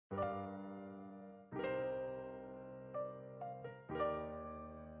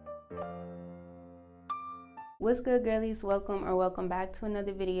What's good, girlies? Welcome back to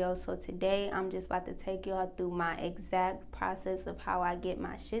another video. So today I'm just about to take y'all through my exact process of how I get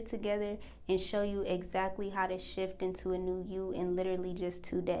my shit together and show you exactly how to shift into a new you in literally just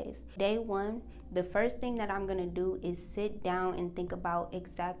 2 days. Day one, the first thing that I'm gonna do is sit down and think about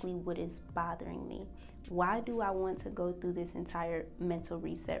exactly what is bothering me. Why do I want to go through this entire mental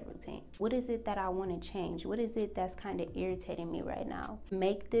reset routine? What is it that I want to change? What is it that's kind of irritating me right now?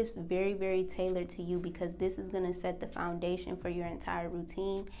 Make this very, very tailored to you, because this is going to set the foundation for your entire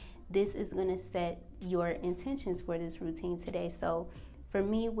routine. This is going to set your intentions for this routine today. So for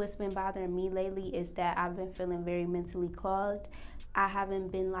me, what's been bothering me lately is that I've been feeling very mentally clogged. I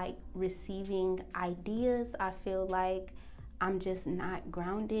haven't been receiving ideas. I feel like I'm just not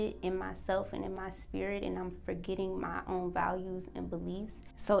grounded in myself and in my spirit, and I'm forgetting my own values and beliefs.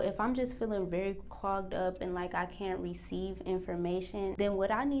 So if I'm just feeling very clogged up and like I can't receive information, then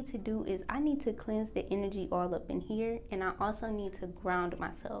what I need to do is I need to cleanse the energy all up in here, and I also need to ground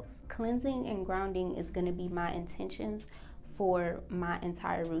myself. Cleansing and grounding is going to be my intentions for my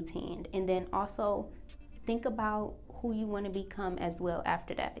entire routine. And then also think about who you want to become as well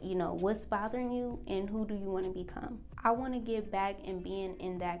after that. You know, what's bothering you and who do you want to become? I want to get back and being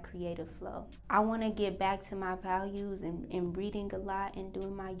in that creative flow. I want to get back to my values and reading a lot and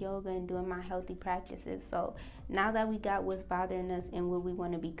doing my yoga and doing my healthy practices. So now that we got what's bothering us and what we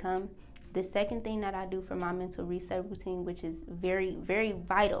want to become, the second thing that I do for my mental reset routine, which is very, very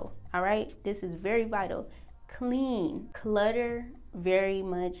vital, all right? This is very vital. Clean. Clutter very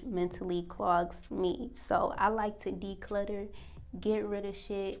much mentally clogs me. So I like to declutter, get rid of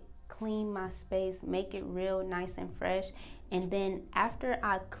shit, clean my space, make it real nice and fresh. And then after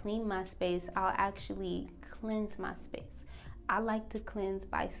I clean my space, I'll actually cleanse my space. I like to cleanse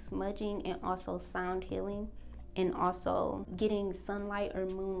by smudging and also sound healing, and also getting sunlight or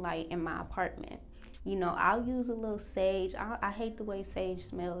moonlight in my apartment. You know, I'll use a little sage. I hate the way sage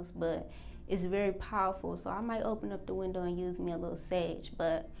smells, but it's very powerful. So I might open up the window and use me a little sage.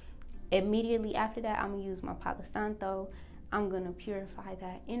 But immediately after that, I'm gonna use my Palo Santo. I'm gonna purify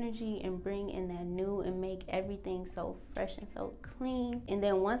that energy and bring in that new and make everything so fresh and so clean. And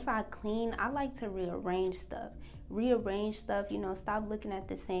then once I clean, I like to rearrange stuff. You know, stop looking at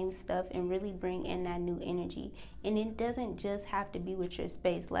the same stuff and really bring in that new energy. And it doesn't just have to be with your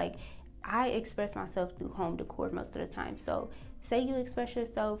space. Like, I express myself through home decor most of the time. So say you express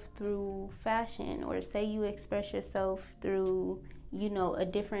yourself through fashion, or say you express yourself through, you know, a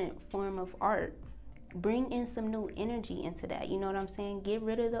different form of art. Bring in some new energy into that. You know what I'm saying? Get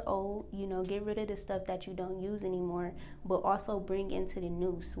rid of the old, you know, get rid of the stuff that you don't use anymore, but also bring into the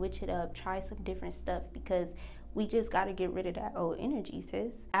new. Switch it up, try some different stuff, because we just got to get rid of that old energy,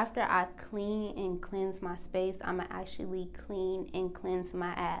 sis. After I clean and cleanse my space, I'm going to actually clean and cleanse my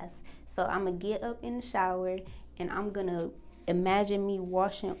ass. So I'm going to get up in the shower and I'm going to imagine me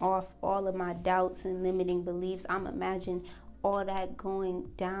washing off all of my doubts and limiting beliefs. I'm imagine all that going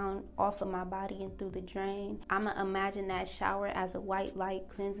down off of my body and through the drain. I'm going to imagine that shower as a white light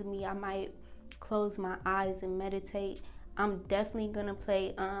cleansing me. I might close my eyes and meditate. I'm definitely going to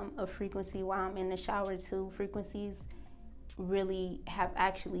play a frequency while I'm in the shower too. Frequencies really have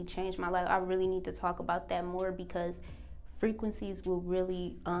actually changed my life. I really need to talk about that more, because frequencies will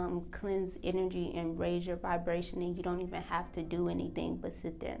really cleanse energy and raise your vibration, and you don't even have to do anything but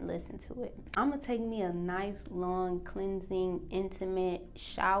sit there and listen to it. I'm gonna take me a nice, long, cleansing, intimate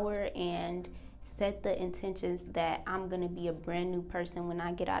shower and set the intentions that I'm gonna be a brand new person when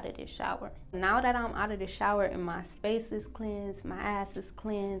I get out of this shower. Now that I'm out of the shower and my space is cleansed, my ass is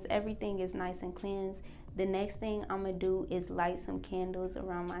cleansed, everything is nice and cleansed, the next thing I'm gonna do is light some candles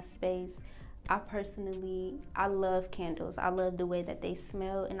around my space. I love candles. I love the way that they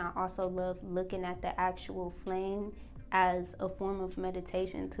smell, and I also love looking at the actual flame as a form of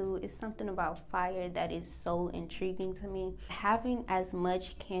meditation too. It's something about fire that is so intriguing to me. Having as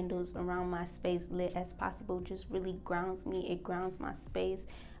much candles around my space lit as possible just really grounds me. It grounds my space.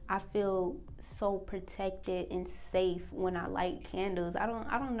 I feel so protected and safe when I light candles. I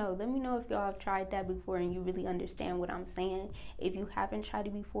don't know. Let me know if y'all have tried that before and you really understand what I'm saying. If you haven't tried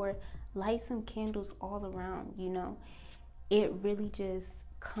it before, light some candles all around, you know. It really just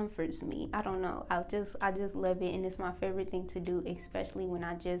comforts me. I don't know. I just love it, and it's my favorite thing to do, especially when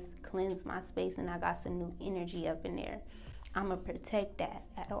I just cleanse my space and I got some new energy up in there. I'm gonna protect that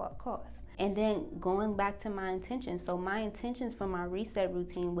at all costs. And then going back to my intentions. So my intentions for my reset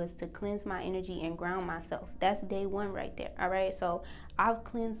routine was to cleanse my energy and ground myself. That's day one right there. All right. So I've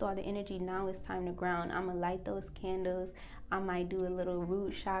cleansed all the energy. Now it's time to ground. I'm gonna light those candles. I might do a little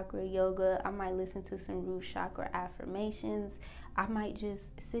root chakra yoga. I might listen to some root chakra affirmations. I might just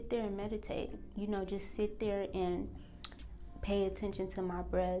sit there and meditate. You know, just sit there and pay attention to my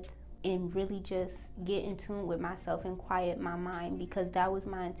breath and really just get in tune with myself and quiet my mind, because that was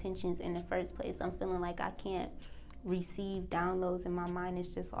my intentions in the first place. I'm feeling like I can't receive downloads and my mind is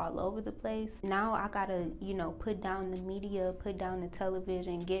just all over the place. Now I gotta, you know, put down the media, put down the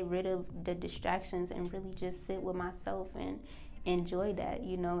television, get rid of the distractions and really just sit with myself and enjoy that,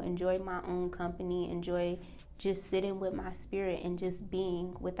 you know, enjoy my own company, enjoy just sitting with my spirit and just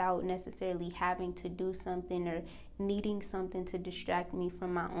being without necessarily having to do something or needing something to distract me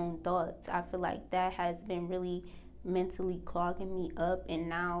from my own thoughts. I feel like that has been really mentally clogging me up, and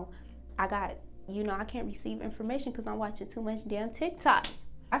now I got, you know, I can't receive information because I'm watching too much damn TikTok.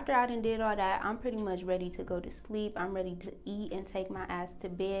 After I done did all that, I'm pretty much ready to go to sleep. I'm ready to eat and take my ass to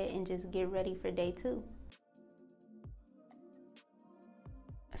bed and just get ready for day 2.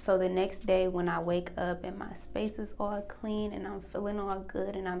 So the next day when I wake up and my space is all clean and I'm feeling all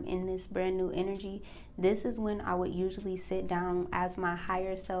good and I'm in this brand new energy, this is when I would usually sit down as my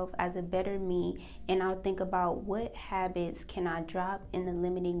higher self, as a better me, and I'll think about what habits can I drop and the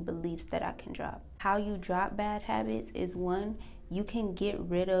limiting beliefs that I can drop. How you drop bad habits is, one, you can get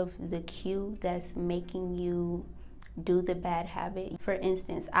rid of the cue that's making you do the bad habit. For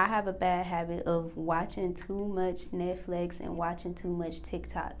instance, I have a bad habit of watching too much Netflix and watching too much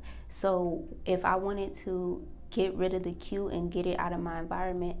TikTok. So if I wanted to get rid of the cue and get it out of my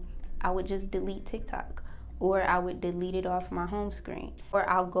environment, I would just delete TikTok, or I would delete it off my home screen, or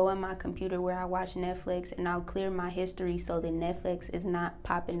I'll go on my computer where I watch Netflix and I'll clear my history so that Netflix is not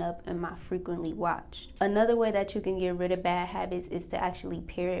popping up in my frequently watched. Another way that you can get rid of bad habits is to actually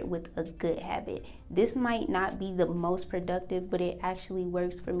pair it with a good habit. This might not be the most productive, but it actually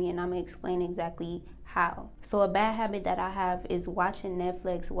works for me, and I'm gonna explain exactly how. So a bad habit that I have is watching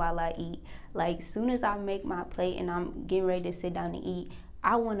Netflix while I eat. Like, soon as I make my plate and I'm getting ready to sit down to eat,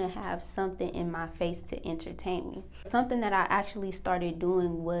 I want to have something in my face to entertain me. Something that I actually started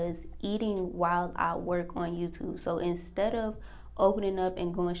doing was eating while I work on YouTube. So instead of opening up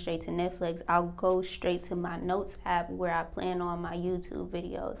and going straight to Netflix, I'll go straight to my notes app where I plan on my YouTube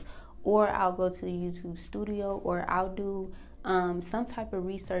videos, or I'll go to the YouTube studio, or I'll do some type of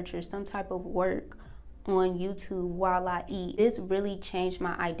research or some type of work on YouTube while I eat. This really changed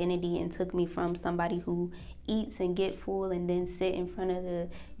my identity and took me from somebody who eats and get full and then sit in front of the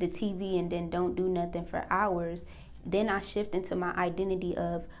TV and then don't do nothing for hours. Then I shift into my identity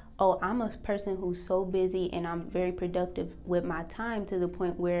of, oh, I'm a person who's so busy and I'm very productive with my time, to the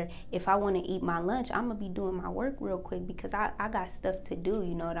point where if I want to eat my lunch, I'm gonna be doing my work real quick because I got stuff to do,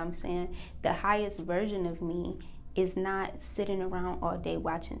 you know what I'm saying? The highest version of me is not sitting around all day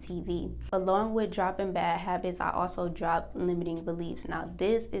watching TV. Along with dropping bad habits, I also drop limiting beliefs. Now,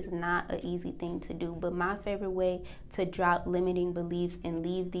 this is not an easy thing to do, but my favorite way to drop limiting beliefs and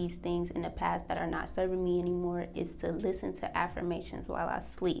leave these things in the past that are not serving me anymore is to listen to affirmations while I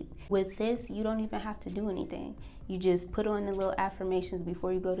sleep. With this, you don't even have to do anything. You just put on the little affirmations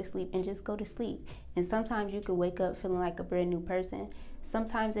before you go to sleep and just go to sleep. And sometimes you could wake up feeling like a brand new person.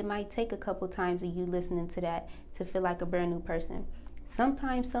 Sometimes it might take a couple times of you listening to that to feel like a brand new person.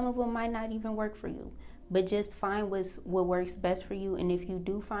 Sometimes some of them might not even work for you, but just find what works best for you. And if you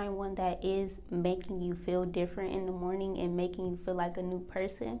do find one that is making you feel different in the morning and making you feel like a new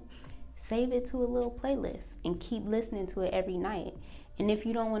person, save it to a little playlist and keep listening to it every night. And if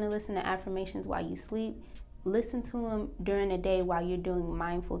you don't want to listen to affirmations while you sleep, listen to them during the day while you're doing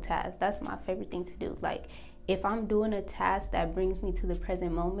mindful tasks. That's my favorite thing to do. Like, if I'm doing a task that brings me to the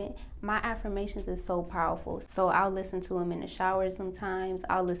present moment, my affirmations is so powerful. So I'll listen to them in the shower sometimes.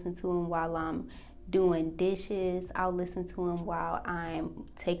 I'll listen to them while I'm doing dishes. I'll listen to them while I'm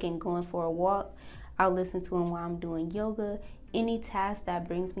going for a walk. I'll listen to them while I'm doing yoga. Any task that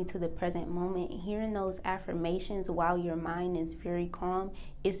brings me to the present moment, hearing those affirmations while your mind is very calm,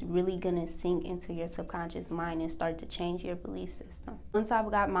 it's really gonna sink into your subconscious mind and start to change your belief system. Once I've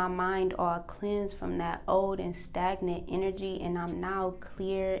got my mind all cleansed from that old and stagnant energy, and I'm now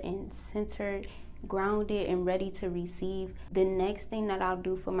clear and centered, grounded and ready to receive, the next thing that I'll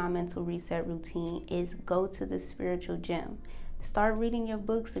do for my mental reset routine is go to the spiritual gym. Start reading your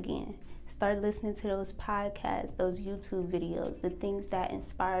books again. Start listening to those podcasts, those YouTube videos, the things that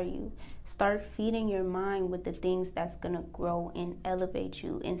inspire you. Start feeding your mind with the things that's gonna grow and elevate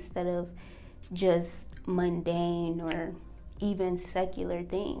you, instead of just mundane or even secular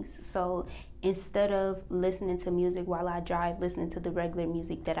things. So instead of listening to music while I drive, listening to the regular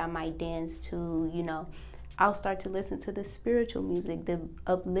music that I might dance to, you know, I'll start to listen to the spiritual music, the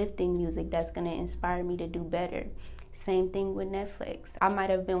uplifting music that's going to inspire me to do better. Same thing with Netflix. I might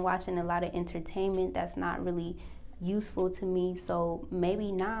have been watching a lot of entertainment that's not really useful to me. So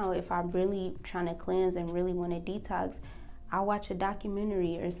maybe now, if I'm really trying to cleanse and really want to detox, I'll watch a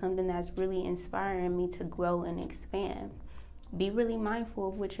documentary or something that's really inspiring me to grow and expand. Be really mindful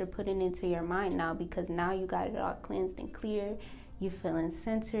of what you're putting into your mind now, because now you got it all cleansed and clear. You're feeling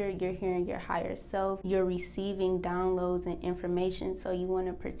centered, you're hearing your higher self, you're receiving downloads and information, so you want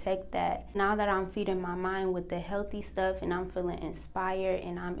to protect that. Now that I'm feeding my mind with the healthy stuff and I'm feeling inspired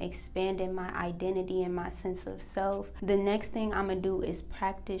and I'm expanding my identity and my sense of self, the next thing I'm going to do is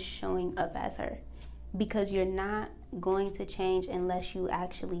practice showing up as her. Because you're not going to change unless you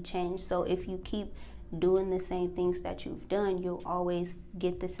actually change. So if you keep doing the same things that you've done, you'll always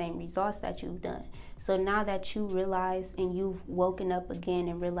get the same results that you've done. So now that you realize and you've woken up again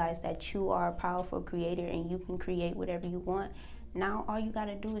and realized that you are a powerful creator and you can create whatever you want, now all you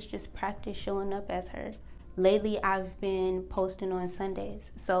gotta do is just practice showing up as her. Lately, I've been posting on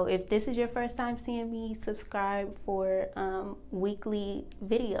Sundays. So if this is your first time seeing me, subscribe for weekly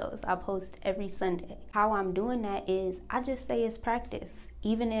videos. I post every Sunday. How I'm doing that is I just say it's practice.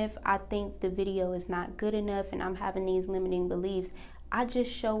 Even if I think the video is not good enough and I'm having these limiting beliefs, I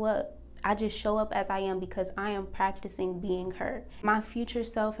just show up. I just show up as I am because I am practicing being her. My future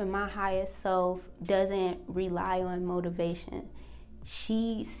self and my highest self doesn't rely on motivation.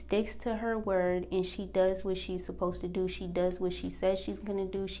 She sticks to her word and she does what she's supposed to do. She does what she says she's gonna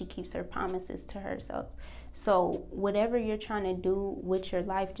do. She keeps her promises to herself. So whatever you're trying to do with your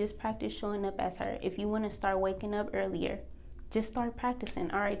life, just practice showing up as her. If you want to start waking up earlier, just start practicing.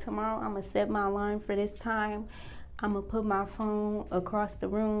 All right, tomorrow I'm gonna set my alarm for this time. I'm gonna put my phone across the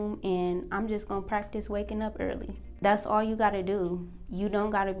room and I'm just gonna practice waking up early. That's all you gotta do. You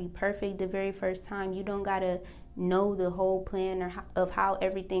don't gotta be perfect the very first time. You don't gotta know the whole plan of how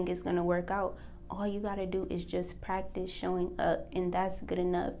everything is gonna work out. All you gotta do is just practice showing up, and that's good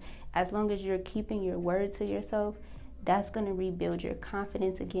enough. As long as you're keeping your word to yourself, that's gonna rebuild your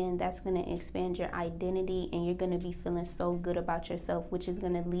confidence again. That's gonna expand your identity, and you're gonna be feeling so good about yourself, which is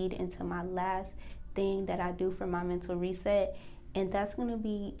gonna lead into my last thing that I do for my mental reset, and that's gonna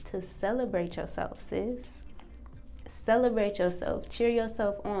be to celebrate yourself, sis. Celebrate yourself, cheer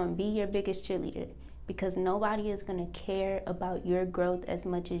yourself on, be your biggest cheerleader, because nobody is gonna care about your growth as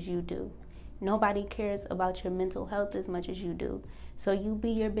much as you do. Nobody cares about your mental health as much as you do. So you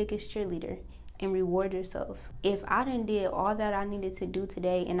be your biggest cheerleader and reward yourself. If I done did all that I needed to do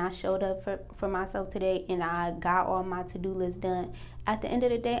today and I showed up for myself today and I got all my to-do list done, at the end of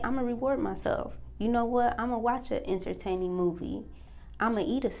the day, I'm gonna reward myself. You know what? I'm gonna watch an entertaining movie. I'm gonna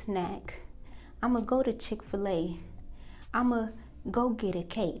eat a snack. I'm gonna go to Chick-fil-A. I'm gonna go get a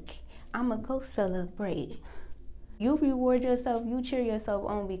cake. I'm gonna go celebrate. You reward yourself, you cheer yourself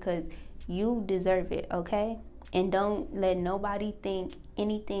on, because you deserve it, okay? And don't let nobody think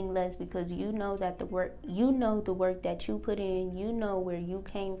anything less, because you know that the work that you put in, you know where you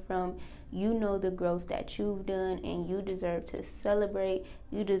came from, you know the growth that you've done, and you deserve to celebrate,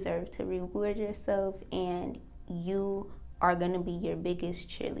 you deserve to reward yourself, and you are gonna be your biggest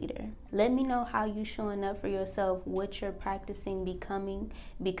cheerleader. Let me know how you showing up for yourself, what you're practicing becoming,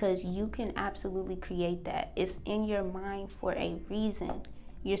 because you can absolutely create that. It's in your mind for a reason.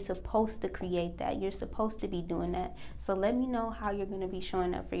 You're supposed to create that. You're supposed to be doing that. So let me know how you're gonna be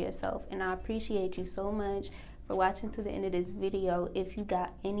showing up for yourself. And I appreciate you so much for watching to the end of this video. If you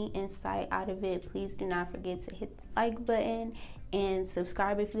got any insight out of it, please do not forget to hit the like button and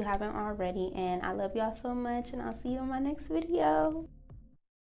subscribe if you haven't already. And I love y'all so much, and I'll see you in my next video.